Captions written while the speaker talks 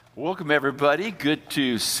Welcome, everybody. Good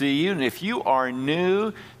to see you. And if you are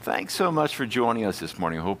new, thanks so much for joining us this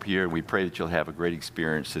morning. I hope you're here, and we pray that you'll have a great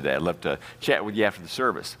experience today. I'd love to chat with you after the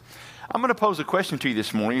service. I'm going to pose a question to you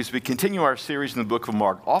this morning as we continue our series in the book of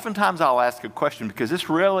Mark. Oftentimes I'll ask a question because this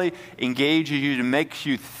really engages you and makes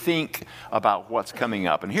you think about what's coming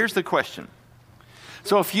up. And here's the question.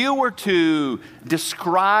 So if you were to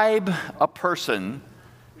describe a person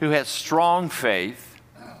who has strong faith,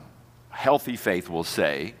 healthy faith, we'll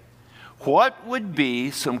say, what would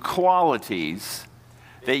be some qualities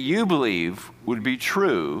that you believe would be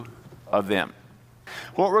true of them?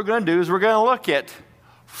 What we're going to do is we're going to look at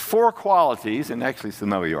 4 qualities, and actually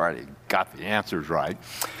some of you already got the answers right.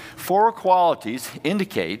 4 qualities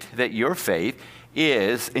indicate that your faith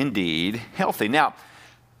is indeed healthy. Now,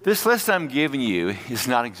 this list I'm giving you is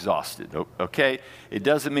not exhausted, okay? It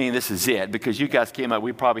doesn't mean this is it, because you guys came up,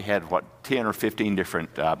 we probably had, 10 or 15 different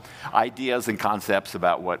ideas and concepts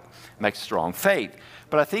about what makes strong faith.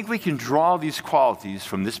 But I think we can draw these qualities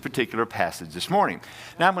from this particular passage this morning.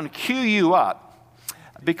 Now, I'm going to cue you up,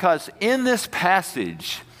 because in this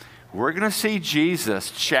passage, we're going to see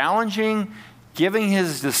Jesus giving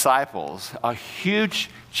his disciples a huge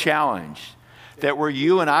challenge, that were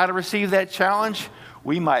you and I to receive that challenge,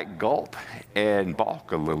 we might gulp and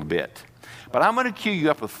balk a little bit. But I'm going to cue you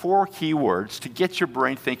up with 4 key words to get your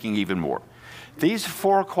brain thinking even more. These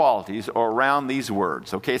 4 qualities are around these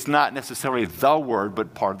words, okay? It's not necessarily the word,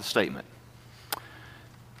 but part of the statement.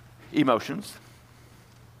 Emotions,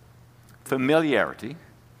 familiarity,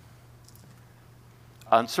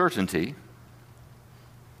 uncertainty,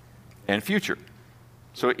 and future.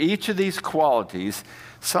 So each of these qualities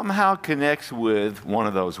somehow connects with one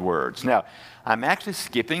of those words. Now, I'm actually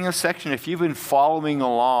skipping a section. If you've been following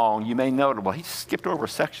along, you may note, well, he skipped over a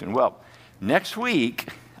section. Well, next week,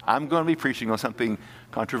 I'm going to be preaching on something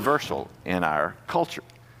controversial in our culture.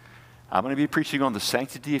 I'm going to be preaching on the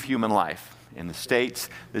sanctity of human life. In the States,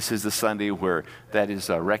 this is the Sunday where that is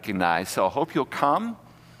recognized. So I hope you'll come.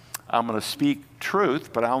 I'm going to speak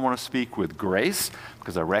truth, but I want to speak with grace,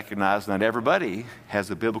 because I recognize not everybody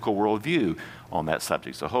has a biblical worldview on that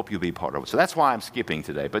subject. So I hope you'll be part of it. So that's why I'm skipping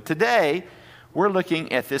today. But today, we're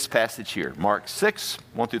looking at this passage here, Mark 6,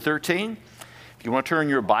 1 through 13. If you want to turn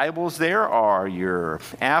your Bibles there or your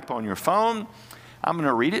app on your phone, I'm going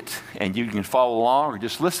to read it, and you can follow along or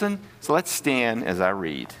just listen. So let's stand as I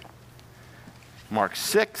read. Mark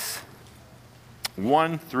 6,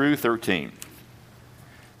 1 through 13.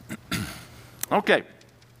 Okay. It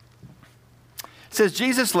says,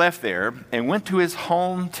 Jesus left there and went to his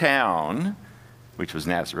hometown, which was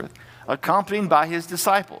Nazareth, accompanied by his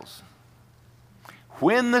disciples.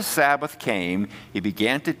 When the Sabbath came, he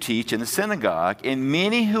began to teach in the synagogue, and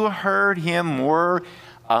many who heard him were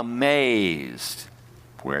amazed.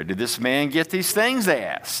 Where did this man get these things, they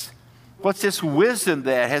asked. What's this wisdom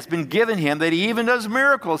that has been given him that he even does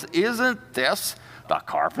miracles? Isn't this the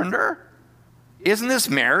carpenter? Isn't this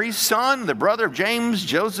Mary's son, the brother of James,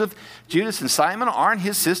 Joseph, Judas, and Simon? Aren't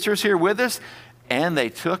his sisters here with us? And they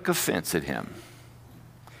took offense at him.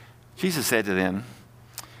 Jesus said to them,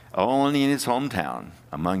 only in his hometown,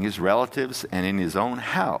 among his relatives, and in his own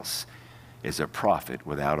house is a prophet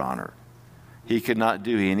without honor. He could not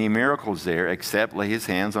do any miracles there except lay his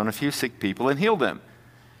hands on a few sick people and heal them.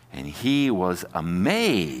 And he was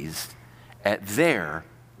amazed at their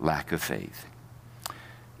lack of faith.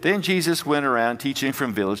 Then Jesus went around teaching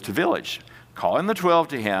from village to village. Calling the 12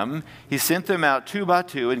 to him, he sent them out 2 by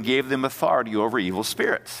 2 and gave them authority over evil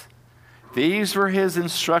spirits. These were his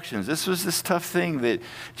instructions. This was this tough thing that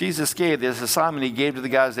Jesus gave, this assignment he gave to the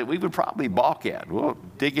guys that we would probably balk at. We'll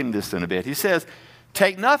dig into this in a bit. He says,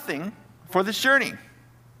 take nothing for this journey.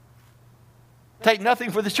 Take nothing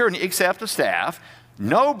for this journey except a staff,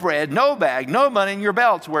 no bread, no bag, no money in your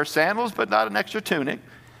belts. Wear sandals, but not an extra tunic.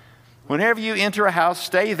 Whenever you enter a house,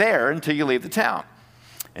 stay there until you leave the town.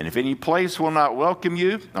 And if any place will not welcome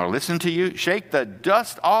you or listen to you, shake the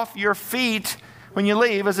dust off your feet when you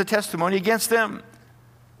leave as a testimony against them.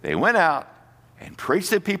 They went out and preached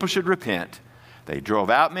that people should repent. They drove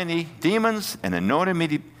out many demons and anointed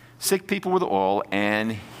many sick people with oil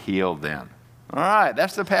and healed them. All right,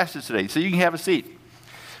 that's the passage today. So you can have a seat.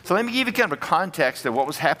 So let me give you kind of a context of what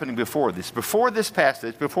was happening before this. Before this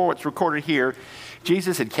passage, before what's recorded here,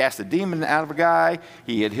 Jesus had cast a demon out of a guy.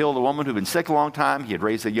 He had healed a woman who had been sick a long time. He had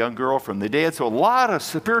raised a young girl from the dead. So a lot of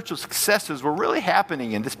spiritual successes were really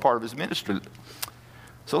happening in this part of his ministry.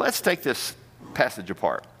 So let's take this passage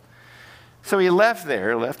apart. So he left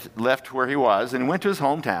there, left where he was, and went to his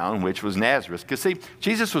hometown, which was Nazareth. Because see,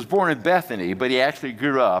 Jesus was born in Bethany, but he actually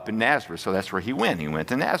grew up in Nazareth. So that's where he went. He went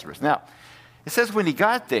to Nazareth. Now, it says when he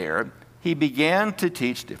got there, he began to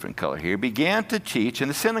teach, different color here, began to teach in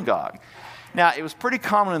the synagogue. Now, it was pretty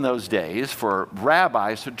common in those days for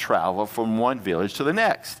rabbis to travel from one village to the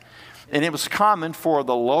next. And it was common for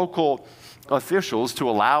the local officials to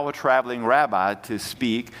allow a traveling rabbi to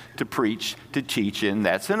speak, to preach, to teach in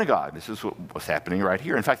that synagogue. This is what was happening right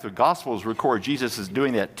here. In fact, the Gospels record Jesus is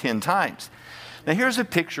doing that 10 times. Now, here's a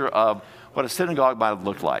picture of what a synagogue might have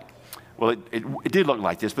looked like. Well, it did look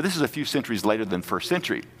like this, but this is a few centuries later than first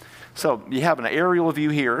century. So you have an aerial view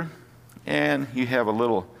here, and you have a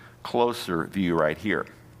little closer view right here.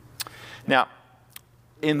 Now,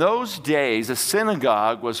 in those days, a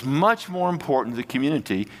synagogue was much more important to the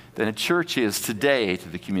community than a church is today to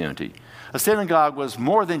the community. A synagogue was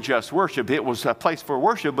more than just worship. It was a place for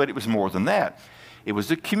worship, but it was more than that. It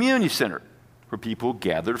was a community center where people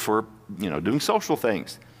gathered for, doing social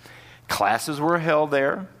things. Classes were held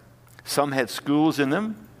there. Some had schools in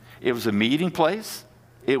them. It was a meeting place.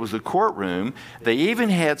 It was a courtroom. They even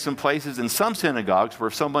had some places in some synagogues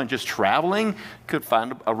where someone just traveling could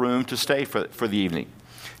find a room to stay for the evening.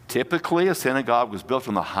 Typically, a synagogue was built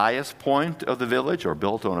on the highest point of the village or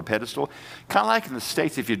built on a pedestal. Kind of like in the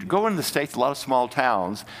States, if you go in the States, a lot of small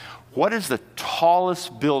towns, what is the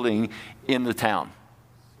tallest building in the town?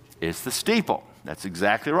 It's the steeple. That's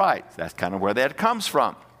exactly right. That's kind of where that comes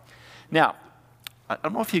from. Now, I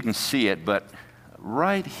don't know if you can see it, but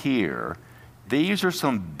right here, these are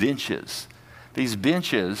some benches. These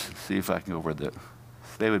benches, see if I can go over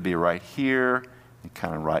they would be right here and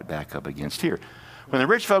kind of right back up against here. When the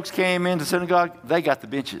rich folks came into synagogue, they got the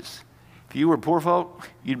benches. If you were poor folk,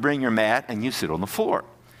 you'd bring your mat and you sit on the floor.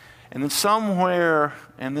 And then somewhere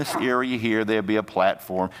in this area here, there'd be a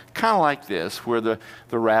platform, kind of like this, where the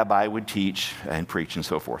rabbi would teach and preach and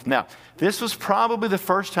so forth. Now, this was probably the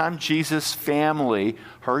first time Jesus' family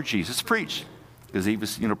heard Jesus preach, because he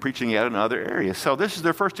was, preaching out in other areas. So this is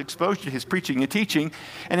their first exposure to his preaching and teaching.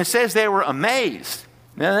 And it says they were amazed.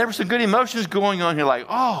 Now, there were some good emotions going on here, like,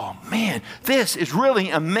 oh, man, this is really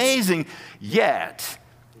amazing. Yet,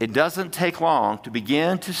 it doesn't take long to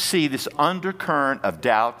begin to see this undercurrent of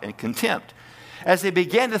doubt and contempt. As they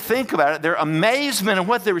began to think about it, their amazement at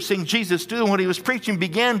what they were seeing Jesus do and what he was preaching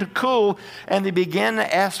began to cool, and they began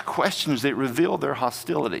to ask questions that revealed their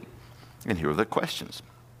hostility. And here are the questions.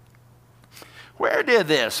 Where did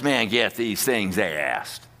this man get these things, they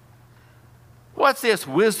asked? What's this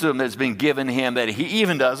wisdom that's been given him that he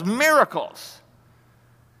even does miracles?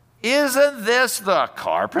 Isn't this the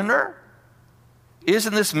carpenter?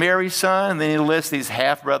 Isn't this Mary's son? And then he lists these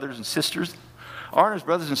half-brothers and sisters. Aren't his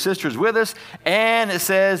brothers and sisters with us? And it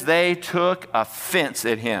says they took offense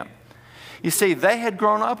at him. You see, they had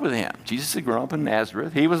grown up with him. Jesus had grown up in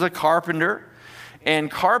Nazareth. He was a carpenter, and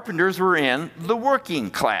carpenters were in the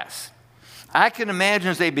working class. I can imagine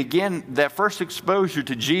as they began that first exposure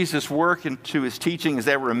to Jesus' work and to his teaching, as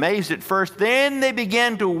they were amazed at first, then they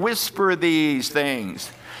began to whisper these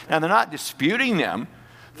things. Now, they're not disputing them.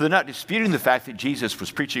 They're not disputing the fact that Jesus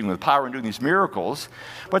was preaching with power and doing these miracles,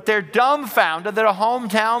 but they're dumbfounded that a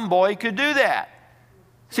hometown boy could do that.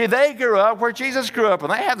 See, they grew up where Jesus grew up,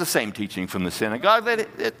 and they have the same teaching from the synagogue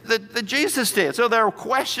that Jesus did. So they're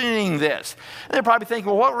questioning this. And they're probably thinking,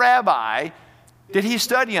 well, what rabbi did he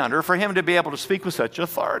study under for him to be able to speak with such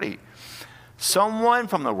authority? Someone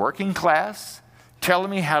from the working class telling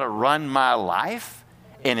me how to run my life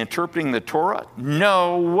and interpreting the Torah?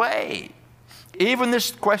 No way. Even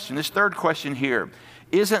this question, this third question here,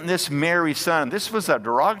 isn't this Mary's son? This was a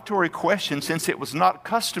derogatory question since it was not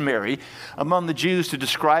customary among the Jews to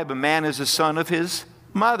describe a man as a son of his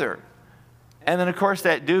mother. And then, of course,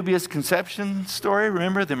 that dubious conception story,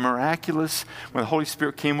 remember the miraculous, when the Holy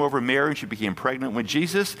Spirit came over Mary and she became pregnant with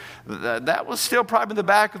Jesus, that was still probably in the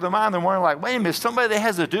back of the mind. They're wondering, like, wait a minute, somebody that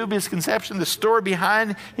has a dubious conception, the story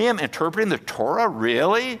behind him interpreting the Torah,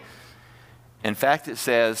 really? In fact, it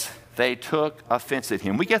says they took offense at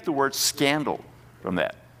him. We get the word scandal from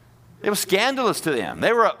that. It was scandalous to them.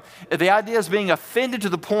 The idea is being offended to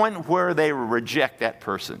the point where they reject that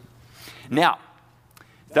person. Now,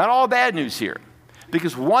 not all bad news here,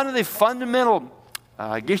 because one of the fundamental,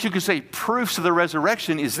 I guess you could say, proofs of the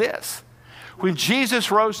resurrection is this. When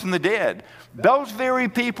Jesus rose from the dead, those very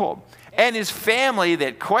people and his family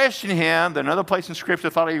that questioned him, another place in Scripture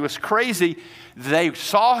thought he was crazy, they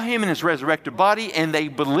saw him in his resurrected body and they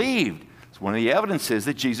believed. It's one of the evidences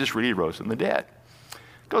that Jesus really rose from the dead.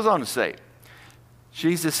 Goes on to say,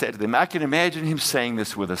 Jesus said to them, I can imagine him saying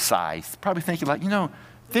this with a sigh. He's probably thinking like,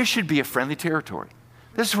 this should be a friendly territory.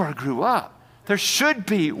 This is where I grew up. There should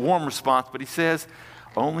be warm response, but he says,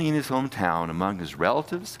 only in his hometown, among his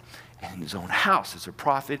relatives, and in his own house is a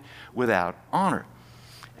prophet without honor.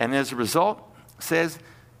 And as a result, says,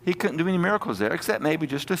 He couldn't do any miracles there, except maybe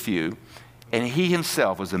just a few. And he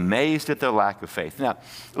himself was amazed at their lack of faith. Now,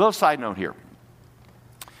 a little side note here.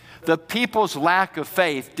 The people's lack of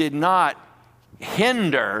faith did not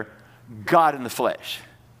hinder God in the flesh.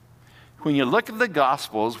 When you look at the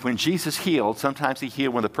Gospels, when Jesus healed, sometimes he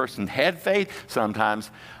healed when the person had faith,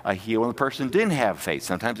 sometimes he healed when the person didn't have faith,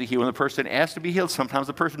 sometimes he healed when the person asked to be healed, sometimes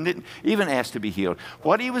the person didn't even ask to be healed.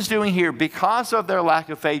 What he was doing here, because of their lack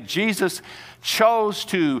of faith, Jesus chose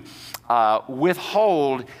to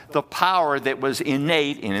withhold the power that was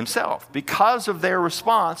innate in himself. Because of their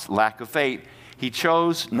response, lack of faith, he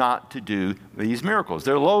chose not to do these miracles.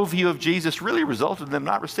 Their low view of Jesus really resulted in them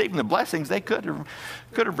not receiving the blessings they could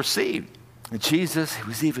have received. And Jesus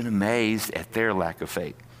was even amazed at their lack of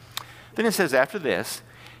faith. Then it says after this,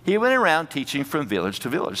 he went around teaching from village to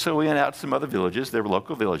village. So we went out to some other villages, there were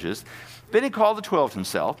local villages. Then he called the 12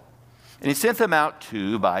 himself, and he sent them out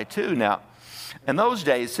 2 by 2. Now, in those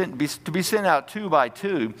days, to be sent out 2 by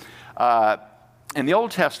 2, in the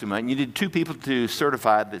Old Testament, you needed 2 people to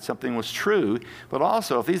certify that something was true, but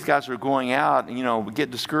also if these guys were going out and,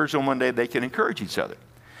 get discouraged on one day, they could encourage each other.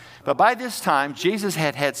 But by this time, Jesus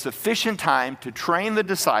had had sufficient time to train the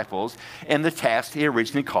disciples in the task he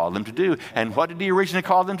originally called them to do. And what did he originally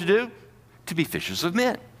call them to do? To be fishers of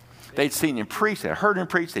men. They'd seen him preach, they'd heard him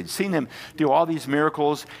preach, they'd seen him do all these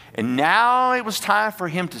miracles, and now it was time for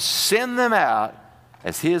him to send them out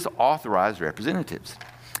as his authorized representatives.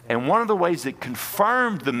 And one of the ways that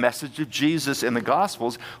confirmed the message of Jesus in the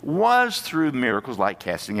Gospels was through miracles like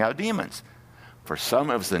casting out demons. For some,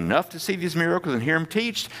 it was enough to see these miracles and hear him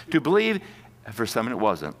teach to believe. And for some, it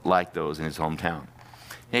wasn't, like those in his hometown.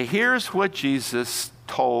 Now, here's what Jesus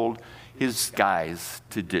told his guys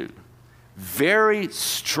to do. Very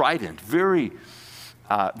strident, very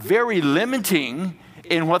limiting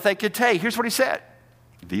in what they could take. Here's what he said.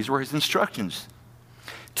 These were his instructions.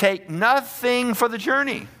 Take nothing for the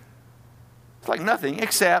journey. It's like nothing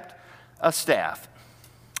except a staff.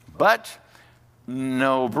 But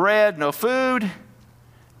no bread, no food,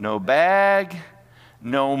 no bag,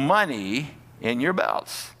 no money in your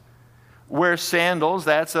belts. Wear sandals,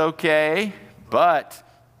 that's okay, but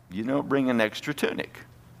you don't bring an extra tunic.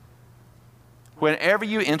 Whenever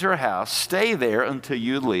you enter a house, stay there until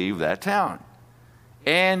you leave that town.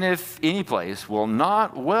 And if any place will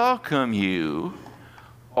not welcome you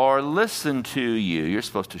or listen to you, you're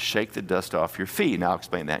supposed to shake the dust off your feet. And I'll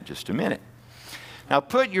explain that in just a minute. Now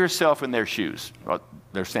put yourself in their shoes, or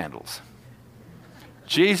their sandals.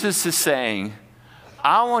 Jesus is saying,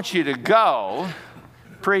 I want you to go,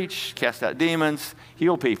 preach, cast out demons,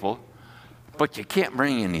 heal people, but you can't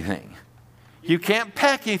bring anything. You can't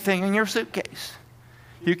pack anything in your suitcase.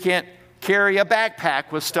 You can't carry a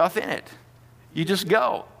backpack with stuff in it. You just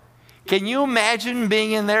go. Can you imagine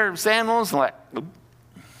being in their sandals and like,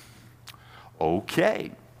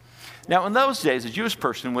 okay. Now, in those days, a Jewish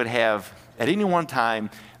person would have, at any one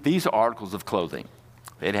time, these articles of clothing.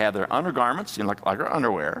 They'd have their undergarments, like our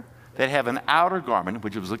underwear. They'd have an outer garment,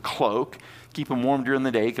 which was a cloak. Keep them warm during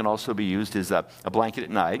the day. It can also be used as a blanket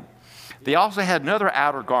at night. They also had another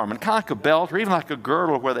outer garment, kind of like a belt or even like a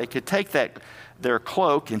girdle, where they could take their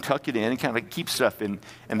cloak and tuck it in and kind of keep stuff in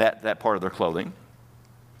that part of their clothing.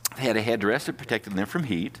 They had a headdress that protected them from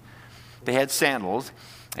heat. They had sandals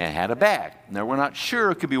and had a bag. Now, we're not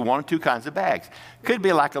sure. It could be one or two kinds of bags. Could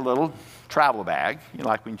be like a little travel bag,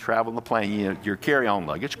 like when you travel on the plane, your carry-on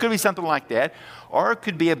luggage. Could be something like that. Or it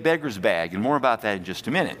could be a beggar's bag, and more about that in just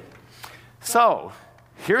a minute. So,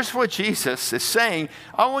 here's what Jesus is saying.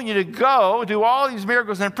 I want you to go do all these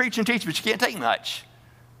miracles and preach and teach, but you can't take much.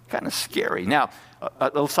 Kind of scary. Now, a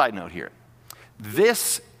little side note here.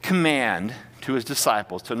 This command to his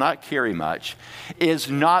disciples to not carry much is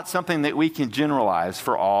not something that we can generalize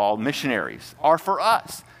for all missionaries or for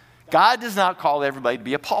us. God does not call everybody to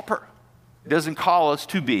be a pauper. He doesn't call us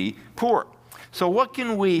to be poor. So what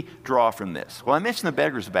can we draw from this? Well, I mentioned the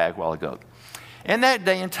beggar's bag a while ago. In that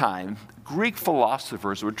day and time, Greek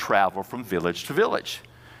philosophers would travel from village to village,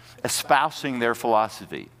 espousing their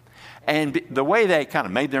philosophy. And the way they kind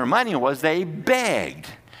of made their money was they begged.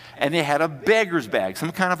 And they had a beggar's bag,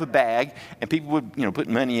 some kind of a bag, and people would, put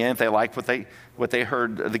money in if they liked what they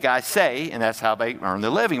heard the guy say, and that's how they earned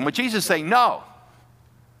their living. But Jesus is saying, no,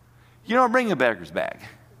 you don't bring a beggar's bag,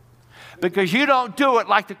 because you don't do it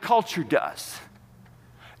like the culture does.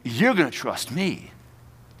 You're going to trust me,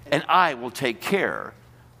 and I will take care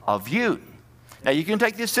of you. Now, you can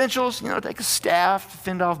take the essentials, take a staff to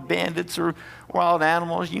fend off bandits or wild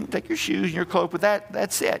animals. You can take your shoes and your cloak, but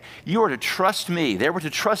that's it. You are to trust me. They were to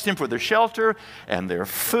trust him for their shelter and their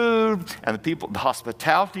food and the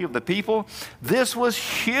hospitality of the people. This was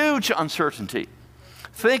huge uncertainty.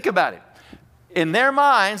 Think about it. In their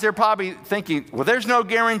minds, they're probably thinking, well, there's no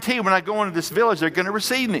guarantee when I go into this village they're going to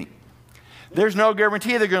receive me. There's no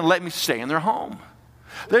guarantee they're going to let me stay in their home.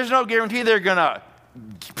 There's no guarantee they're going to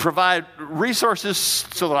provide resources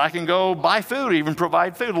so that I can go buy food, even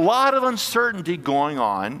provide food. A lot of uncertainty going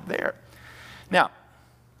on there. Now,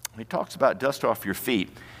 when he talks about dust off your feet,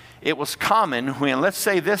 it was common when, let's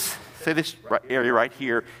say this area right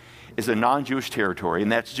here is a non-Jewish territory,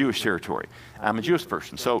 and that's Jewish territory. I'm a Jewish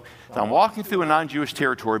person. So I'm walking through a non-Jewish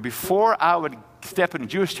territory. Before I would step into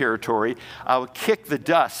Jewish territory, I would kick the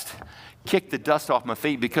dust off my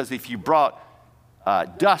feet, because if you brought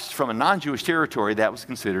dust from a non-Jewish territory, that was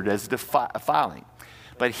considered as defiling.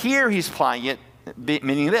 But here he's applying it,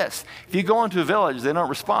 meaning this. If you go into a village, they don't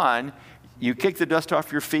respond, you kick the dust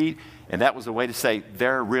off your feet, and that was a way to say,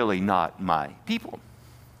 they're really not my people.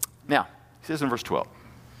 Now, he says in verse 12,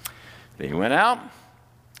 they went out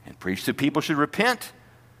and preached that people should repent.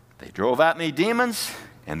 They drove out many demons,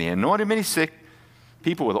 and they anointed many sick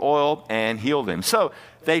people with oil and healed them. So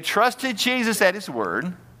they trusted Jesus at his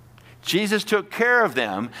word. Jesus took care of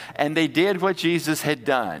them, and they did what Jesus had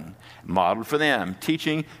done, modeled for them,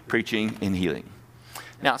 teaching, preaching, and healing.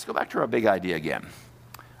 Now, let's go back to our big idea again.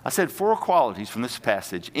 I said 4 qualities from this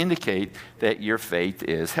passage indicate that your faith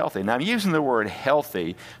is healthy. Now, I'm using the word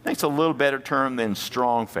healthy. I think it's a little better term than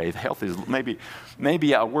strong faith. Healthy is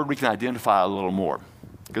maybe a word we can identify a little more.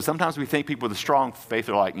 Because sometimes we think people with a strong faith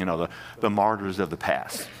are like, the martyrs of the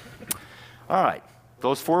past. All right,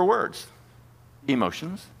 those 4 words: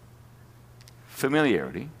 emotions,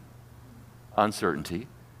 familiarity, uncertainty,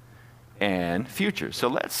 and future. So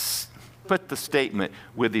let's put the statement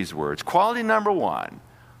with these words. Quality number 1,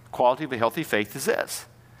 quality of a healthy faith is this: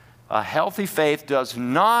 a healthy faith does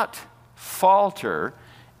not falter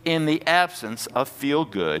in the absence of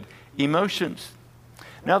feel-good emotions.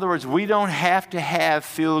 In other words, we don't have to have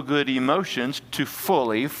feel-good emotions to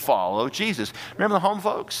fully follow Jesus. Remember the home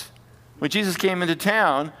folks? When Jesus came into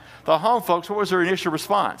town, the home folks, what was their initial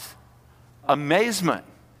response? Amazement.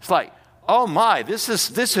 It's like, oh my, this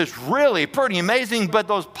is really pretty amazing. But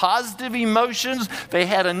those positive emotions they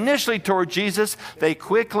had initially toward Jesus, they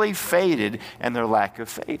quickly faded, and their lack of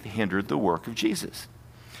faith hindered the work of Jesus.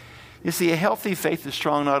 You see, a healthy faith is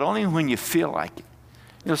strong not only when you feel like it.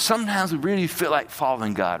 Sometimes we really feel like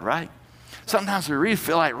following God, right? Sometimes we really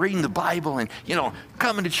feel like reading the Bible and,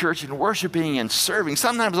 coming to church and worshiping and serving.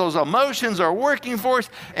 Sometimes those emotions are working for us,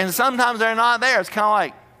 and sometimes they're not there. It's kind of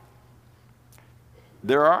like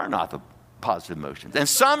there are not the positive emotions. And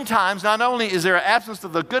sometimes not only is there an absence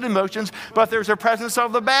of the good emotions, but there's a presence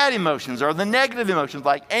of the bad emotions or the negative emotions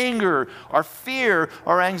like anger or fear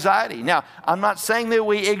or anxiety. Now, I'm not saying that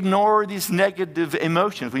we ignore these negative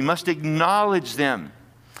emotions. We must acknowledge them.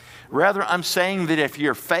 Rather, I'm saying that if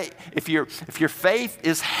your faith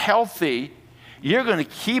is healthy, you're going to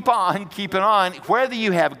keep on keeping on, whether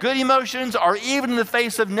you have good emotions or even in the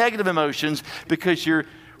face of negative emotions, because your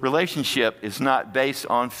relationship is not based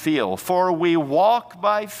on feel. For we walk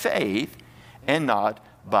by faith and not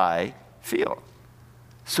by feel.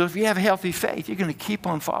 So if you have a healthy faith, you're going to keep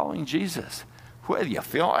on following Jesus, whether you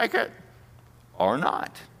feel like it or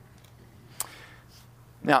not.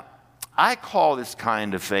 Now, I call this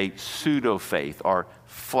kind of faith pseudo-faith or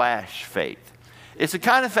flash faith. It's the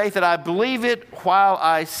kind of faith that I believe it while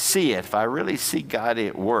I see it, if I really see God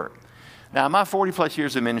at work. Now, in my 40-plus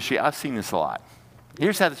years of ministry, I've seen this a lot.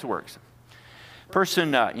 Here's how this works.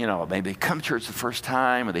 Person, maybe they come to church the first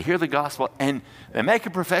time, or they hear the gospel, and they make a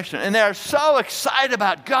profession, and they're so excited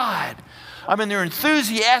about God. I mean, they're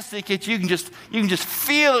enthusiastic that you can just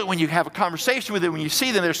feel it when you have a conversation with them, when you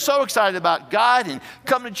see them. They're so excited about God and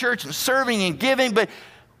coming to church and serving and giving. But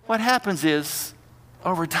what happens is,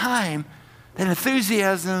 over time, that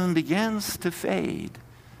enthusiasm begins to fade.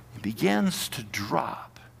 It begins to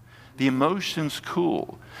drop. The emotions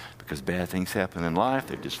cool because bad things happen in life.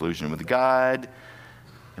 They're disillusioned with God.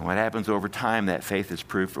 And what happens over time, that faith is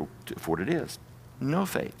proved for what it is. No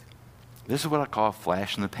faith. This is what I call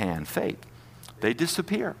flash in the pan faith. They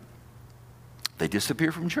disappear. They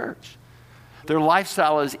disappear from church. Their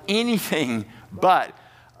lifestyle is anything but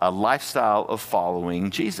a lifestyle of following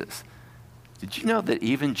Jesus. Did you know that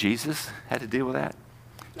even Jesus had to deal with that?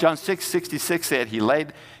 John 6:66 said he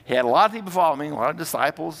had a lot of people following, a lot of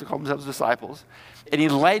disciples, they called themselves disciples, and he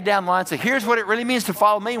laid down the line and said, here's what it really means to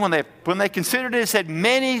follow me. When they considered it, it said,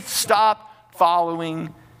 many stopped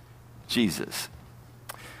following Jesus.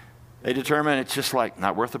 They determine it's just like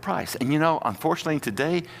not worth the price. And unfortunately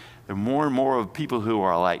today, there are more and more of people who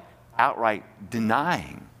are like outright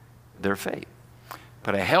denying their faith.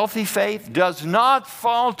 But a healthy faith does not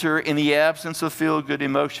falter in the absence of feel-good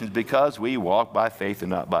emotions because we walk by faith and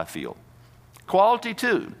not by feel. Quality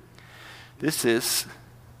 2. This is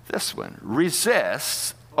this one.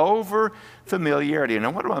 Resists over familiarity. Now,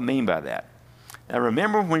 what do I mean by that? Now,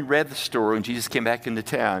 remember when we read the story when Jesus came back into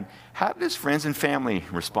town, how did his friends and family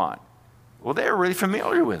respond? Well, they were really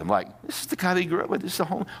familiar with him. Like, this is the guy they grew up with. This is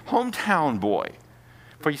a hometown boy.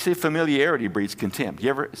 For you see, familiarity breeds contempt. You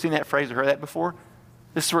ever seen that phrase or heard that before?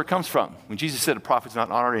 This is where it comes from. When Jesus said a prophet's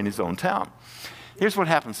not honored in his own town. Here's what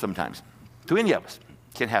happens sometimes. To any of us,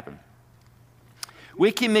 it can happen.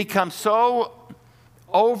 We can become so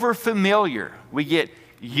over-familiar. We get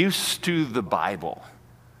used to the Bible.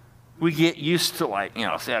 We get used to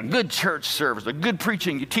say a good church service, a good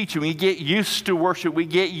preaching, you teaching. We get used to worship. We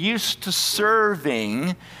get used to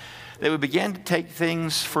serving that we begin to take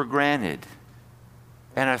things for granted.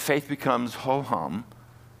 And our faith becomes ho-hum,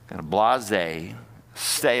 kind of blasé,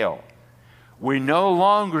 stale. We're no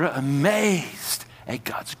longer amazed at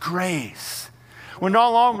God's grace. We're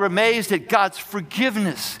no longer amazed at God's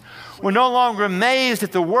forgiveness. We're no longer amazed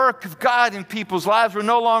at the work of God in people's lives. We're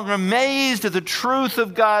no longer amazed at the truth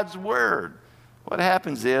of God's word. What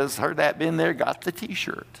happens is, heard that, been there, got the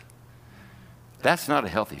t-shirt. That's not a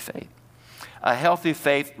healthy faith. A healthy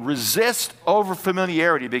faith resists over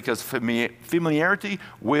familiarity because familiarity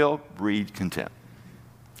will breed contempt.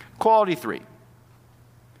 Quality 3.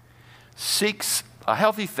 A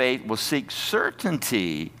healthy faith will seek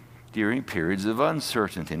certainty during periods of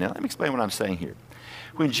uncertainty. Now, let me explain what I'm saying here.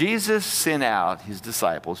 When Jesus sent out his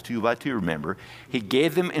disciples, 2 by 2, remember, he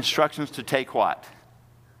gave them instructions to take what?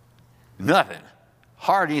 Nothing.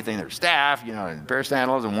 Hardly anything. Their staff, a pair of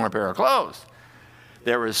sandals and one pair of clothes.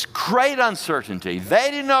 There was great uncertainty.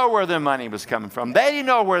 They didn't know where their money was coming from. They didn't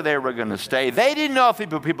know where they were going to stay. They didn't know if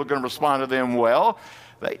people were going to respond to them well.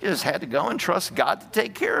 They just had to go and trust God to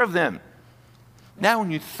take care of them. Now,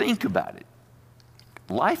 when you think about it,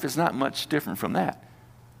 life is not much different from that.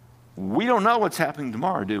 We don't know what's happening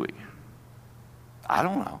tomorrow, do we? I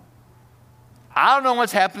don't know. I don't know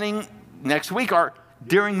what's happening next week or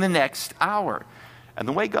during the next hour. And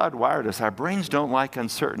the way God wired us, our brains don't like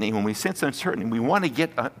uncertainty. When we sense uncertainty, we want to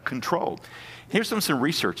get control. Here's some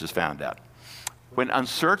research has found out. When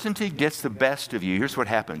uncertainty gets the best of you, here's what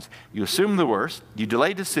happens. You assume the worst, you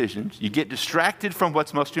delay decisions, you get distracted from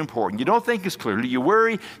what's most important, you don't think as clearly, you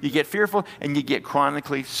worry, you get fearful, and you get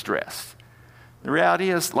chronically stressed. The reality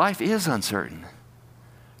is, life is uncertain.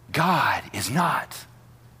 God is not.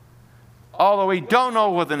 Although we don't know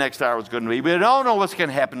what the next hour is going to be, we don't know what's going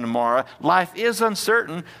to happen tomorrow, life is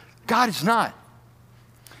uncertain. God is not.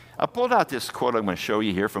 I pulled out this quote I'm going to show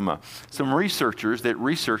you here from some researchers that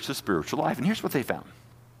research the spiritual life. And here's what they found.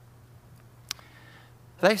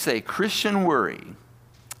 They say Christian worry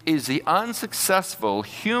is the unsuccessful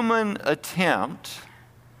human attempt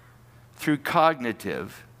through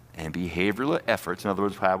cognitive and behavioral efforts, in other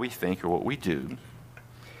words, how we think or what we do,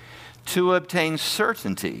 to obtain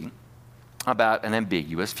certainty about an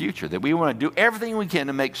ambiguous future. That we want to do everything we can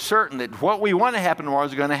to make certain that what we want to happen tomorrow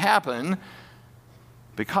is going to happen,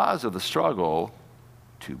 because of the struggle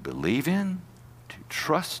to believe in, to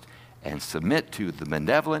trust, and submit to the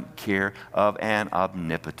benevolent care of an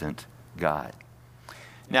omnipotent God.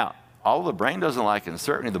 Now, although the brain doesn't like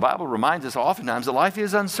uncertainty, the Bible reminds us oftentimes that life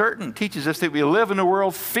is uncertain. It teaches us that we live in a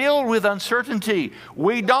world filled with uncertainty.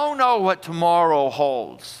 We don't know what tomorrow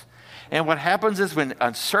holds. And what happens is when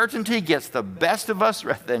uncertainty gets the best of us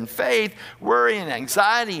rather than faith, worry and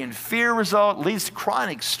anxiety and fear leads to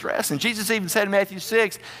chronic stress. And Jesus even said in Matthew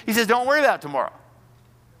 6, he says, don't worry about tomorrow.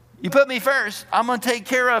 You put me first, I'm going to take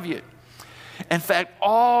care of you. In fact,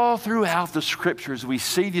 all throughout the scriptures, we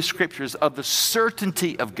see the scriptures of the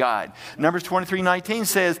certainty of God. Numbers 23:19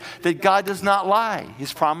 says that God does not lie.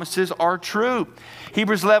 His promises are true.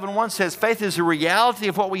 Hebrews 11:1 says faith is the reality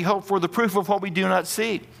of what we hope for, the proof of what we do not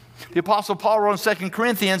see. The Apostle Paul wrote in 2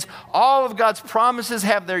 Corinthians, all of God's promises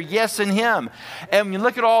have their yes in him. And when you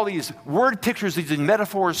look at all these word pictures, these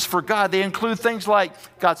metaphors for God, they include things like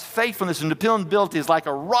God's faithfulness and dependability is like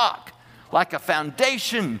a rock, like a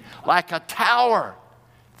foundation, like a tower.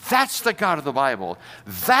 That's the God of the Bible.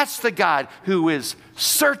 That's the God who is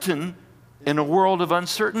certain in a world of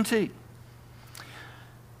uncertainty.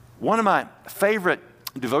 One of my favorite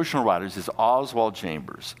devotional writers is Oswald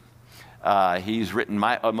Chambers. He's written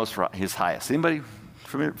My Utmost for His Highest. Anybody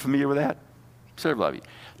familiar with that? Several of you.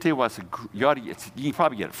 Tell you what, you can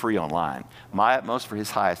probably get it free online. My Utmost for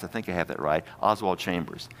His Highest. I think I have that right. Oswald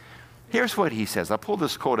Chambers. Here's what he says. I pulled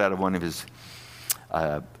this quote out of one of his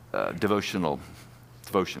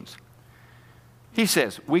devotions. He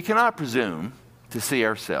says, we cannot presume to see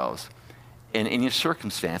ourselves in any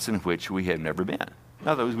circumstance in which we have never been. In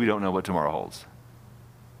other words, we don't know what tomorrow holds.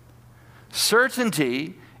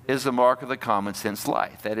 Certainty is the mark of the common sense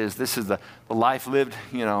life. That is, this is the life lived,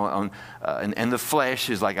 and the flesh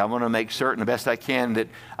is like, I want to make certain the best I can that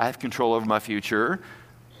I have control over my future.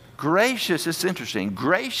 Gracious, it's interesting,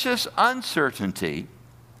 gracious uncertainty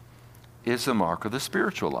is the mark of the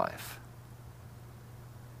spiritual life.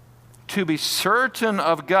 To be certain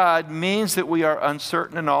of God means that we are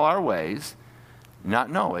uncertain in all our ways, not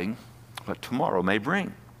knowing what tomorrow may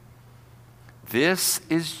bring. This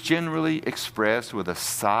is generally expressed with a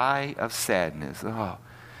sigh of sadness. Oh,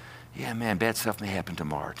 yeah, man, bad stuff may happen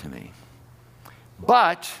tomorrow to me.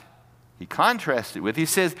 But he contrasts it with, he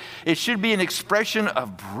says, it should be an expression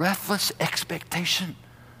of breathless expectation.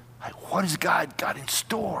 Like, what has God got in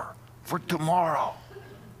store for tomorrow?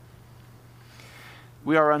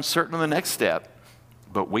 We are uncertain of the next step,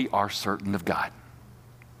 but we are certain of God.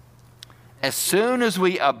 As soon as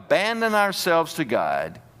we abandon ourselves to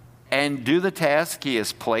God and do the task he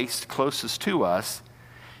has placed closest to us,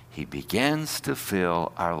 he begins to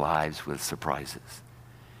fill our lives with surprises.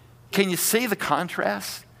 Can you see the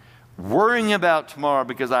contrast? Worrying about tomorrow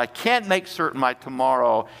because I can't make certain my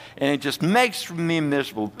tomorrow, and it just makes me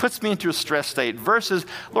miserable, puts me into a stress state, versus,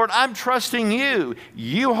 Lord, I'm trusting you.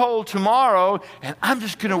 You hold tomorrow, and I'm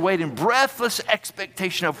just going to wait in breathless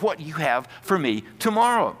expectation of what you have for me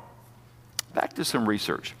tomorrow. Back to some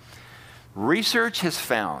research. Research has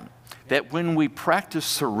found that when we practice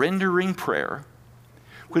surrendering prayer,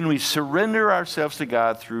 when we surrender ourselves to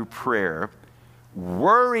God through prayer,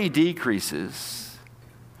 worry decreases,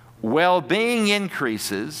 well-being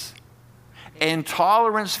increases, and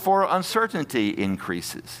tolerance for uncertainty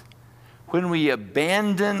increases. When we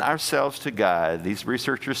abandon ourselves to God, these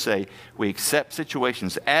researchers say, we accept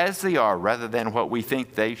situations as they are rather than what we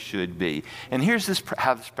think they should be. And here's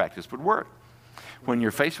how this practice would work. When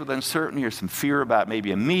you're faced with uncertainty or some fear about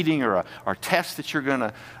maybe a meeting or a test that you're going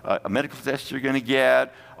to, a medical test you're going to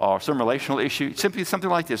get, or some relational issue, simply something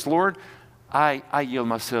like this: Lord, I yield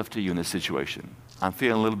myself to you in this situation. I'm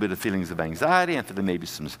feeling a little bit of feelings of anxiety. I'm feeling maybe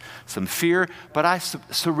some fear, but I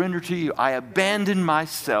surrender to you. I abandon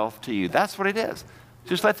myself to you. That's what it is.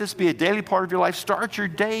 Just let this be a daily part of your life. Start your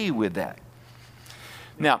day with that.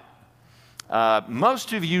 Now,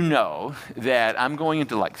 most of you know that I'm going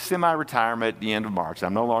into like semi-retirement at the end of March.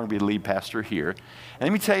 I'm no longer going to be the lead pastor here. And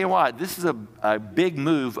let me tell you why. This is a big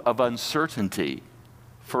move of uncertainty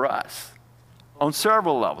for us on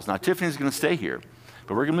several levels. Now, Tiffany's going to stay here,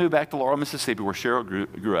 but we're going to move back to Laurel, Mississippi, where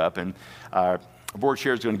Cheryl grew up, and our board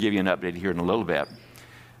chair is going to give you an update here in a little bit.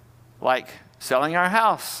 Like selling our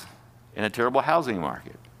house in a terrible housing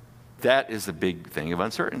market. That is a big thing of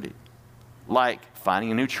uncertainty. Like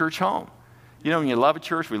finding a new church home. You know, when you love a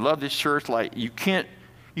church, we love this church, like you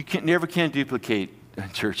never can duplicate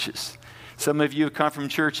churches. Some of you have come from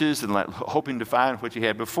churches and like hoping to find what you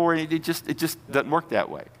had before, and it just doesn't work that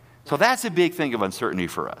way. So that's a big thing of uncertainty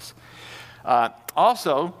for us.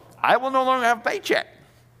 Also, I will no longer have a paycheck.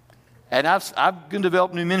 And I've going to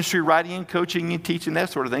develop new ministry, writing, coaching, and teaching,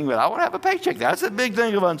 that sort of thing, but I want to have a paycheck. That's a big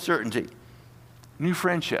thing of uncertainty. New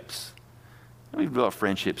friendships. We've developed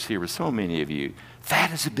friendships here with so many of you.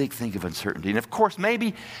 That is a big thing of uncertainty. And of course,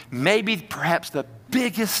 maybe perhaps the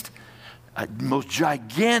biggest, most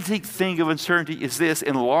gigantic thing of uncertainty is this.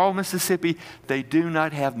 In Laurel, Mississippi, they do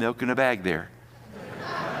not have milk in a bag there.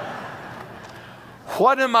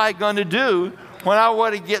 What am I going to do when I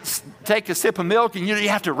want to take a sip of milk, and you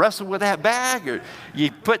have to wrestle with that bag? Or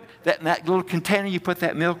you put that in that little container, you put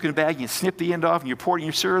that milk in a bag, you snip the end off, and you pour it in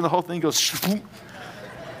your cereal, and the whole thing goes shroom.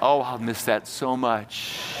 Oh, I'll miss that so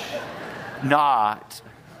much. Not.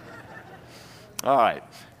 All right,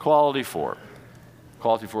 quality four.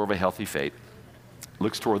 Quality four of a healthy faith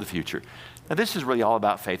looks toward the future. Now, this is really all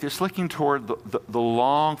about faith. It's looking toward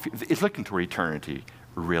it's looking toward eternity,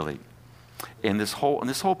 really. And this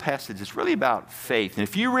whole passage is really about faith. And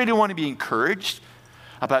if you really want to be encouraged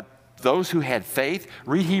about those who had faith,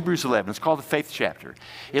 read Hebrews 11. It's called the faith chapter.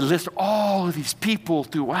 It lists all of these people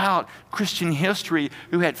throughout Christian history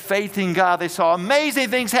who had faith in God. They saw amazing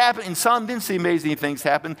things happen, and some didn't see amazing things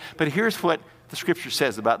happen. But here's what the scripture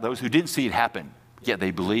says about those who didn't see it happen, yet they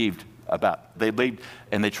believed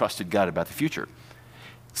and they trusted God about the future.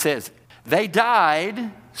 It says, they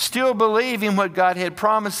died still believing what God had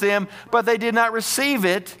promised them, but they did not receive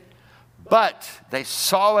it. But they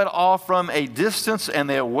saw it all from a distance, and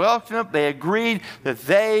they welcomed it. They agreed that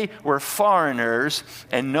they were foreigners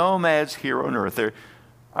and nomads here on earth.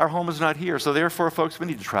 Our home is not here, so therefore, folks, we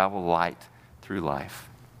need to travel light through life.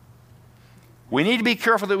 We need to be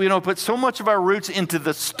careful that we don't put so much of our roots into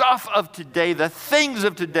the stuff of today, the things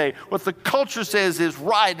of today, what the culture says is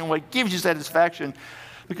right and what gives you satisfaction,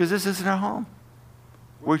 because this isn't our home.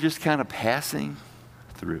 We're just kind of passing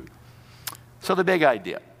through. So the big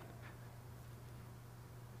idea.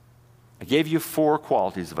 I gave you 4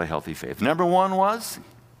 qualities of a healthy faith. Number 1 was,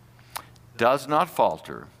 does not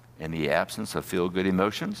falter in the absence of feel-good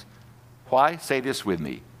emotions. Why? Say this with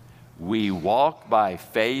me. We walk by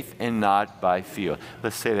faith and not by feel.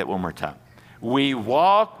 Let's say that one more time. We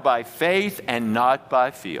walk by faith and not by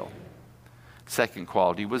feel. Second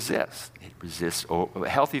quality was this.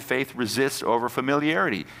 Healthy faith resists over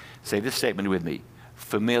familiarity. Say this statement with me.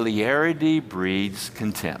 Familiarity breeds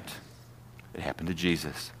contempt. It happened to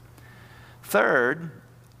Jesus. Third,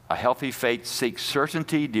 a healthy faith seeks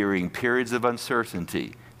certainty during periods of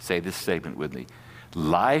uncertainty. Say this statement with me.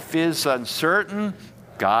 Life is uncertain.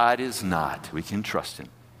 God is not. We can trust him.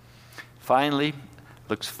 Finally,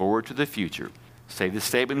 looks forward to the future. Say this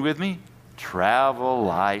statement with me. Travel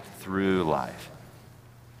light through life.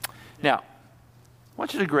 Now, I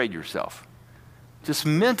want you to grade yourself. Just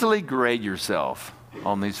mentally grade yourself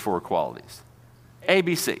on these 4 qualities. A,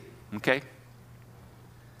 B, C, okay?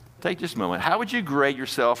 Take just a moment. How would you grade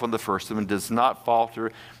yourself on the first one? Does not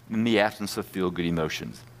falter in the absence of feel-good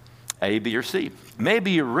emotions. A, B, or C. Maybe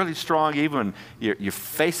you're really strong even when you're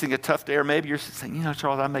facing a tough day, or maybe you're saying, you know,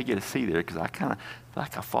 Charles, I may get a C there because I kind of feel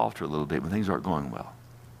like I falter a little bit when things aren't going well.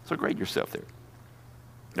 So grade yourself there.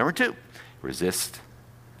 Number 2, resist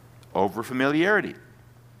over familiarity.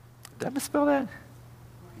 Did I misspell that?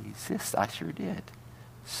 Resist, I sure did.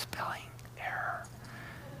 Spelling error.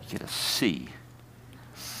 You get a C.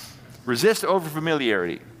 Resist over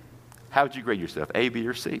familiarity. How would you grade yourself? A, B,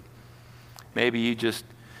 or C? Maybe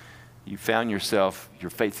you found yourself, your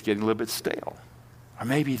faith's getting a little bit stale. Or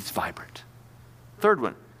maybe it's vibrant. Third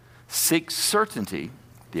one, seek certainty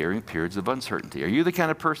during periods of uncertainty. Are you the kind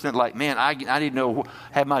of person that like, man, I need to know,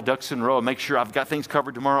 have my ducks in a row and make sure I've got things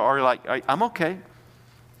covered tomorrow? Or you're like, I'm okay.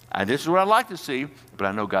 This is what I'd like to see, but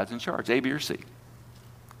I know God's in charge. A, B, or C?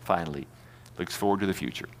 Finally, looks forward to the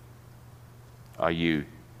future. Are you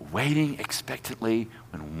waiting expectantly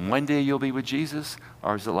when one day you'll be with Jesus?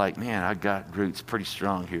 Or is it like, man, I got roots pretty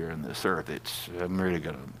strong here in this earth. I'm really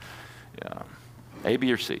going to, A,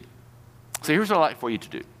 B, or C? So here's what I'd like for you to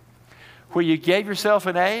do. Where you gave yourself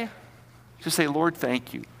an A, just say, Lord,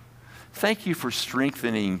 thank you. Thank you for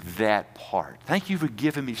strengthening that part. Thank you for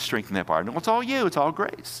giving me strength in that part. No, it's all you. It's all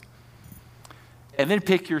grace. And then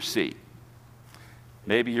pick your C.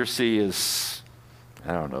 Maybe your C is,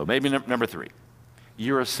 I don't know, maybe number 3.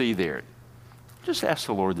 You're a C there. Just ask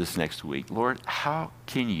the Lord this next week, Lord, how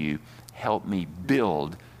can you help me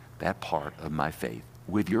build that part of my faith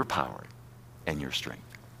with your power and your strength?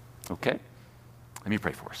 Okay? Let me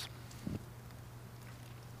pray for us.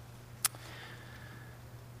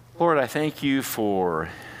 Lord, I thank you for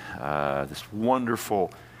this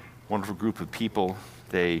wonderful, wonderful group of people.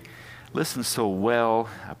 They listen so well.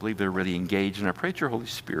 I believe they're really engaged. And I pray that your Holy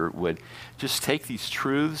Spirit would just take these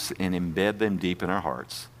truths and embed them deep in our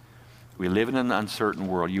hearts. We live in an uncertain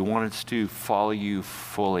world. You want us to follow you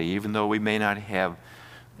fully, even though we may not have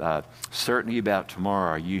certainty about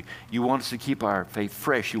tomorrow. You want us to keep our faith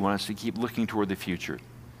fresh. You want us to keep looking toward the future.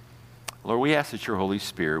 Lord, we ask that your Holy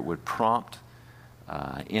Spirit would prompt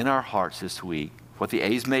in our hearts this week what the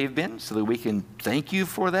A's may have been so that we can thank you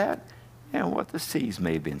for that, and what the C's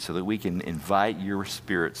may have been so that we can invite your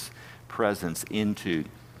Spirit's presence into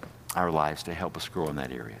our lives to help us grow in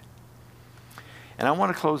that area. And I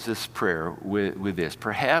want to close this prayer with this.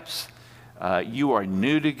 Perhaps you are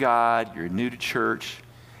new to God, you're new to church,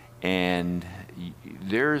 and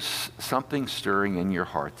there's something stirring in your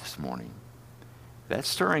heart this morning. That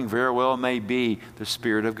stirring very well may be the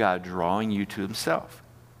Spirit of God drawing you to himself,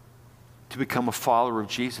 to become a follower of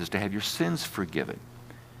Jesus, to have your sins forgiven.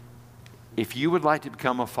 If you would like to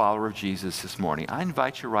become a follower of Jesus this morning, I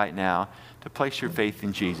invite you right now to place your faith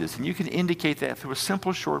in Jesus. And you can indicate that through a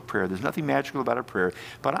simple, short prayer. There's nothing magical about a prayer,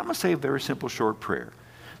 but I'm going to say a very simple, short prayer.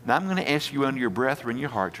 Now I'm going to ask you under your breath or in your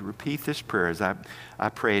heart to repeat this prayer as I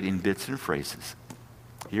pray it in bits and phrases.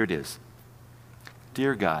 Here it is.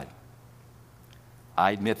 Dear God,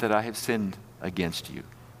 I admit that I have sinned against you.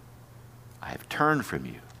 I have turned from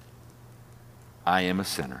you. I am a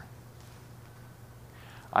sinner.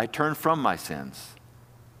 I turn from my sins,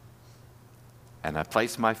 and I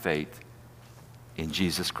place my faith in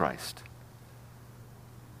Jesus Christ.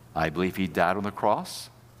 I believe he died on the cross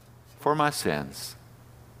for my sins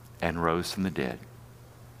and rose from the dead.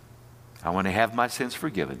 I want to have my sins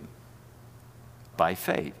forgiven. By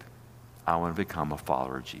faith, I want to become a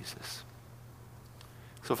follower of Jesus.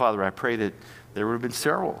 So, Father, I pray that there would have been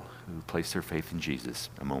several who placed their faith in Jesus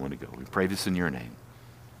a moment ago. We pray this in your name.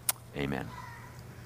 Amen.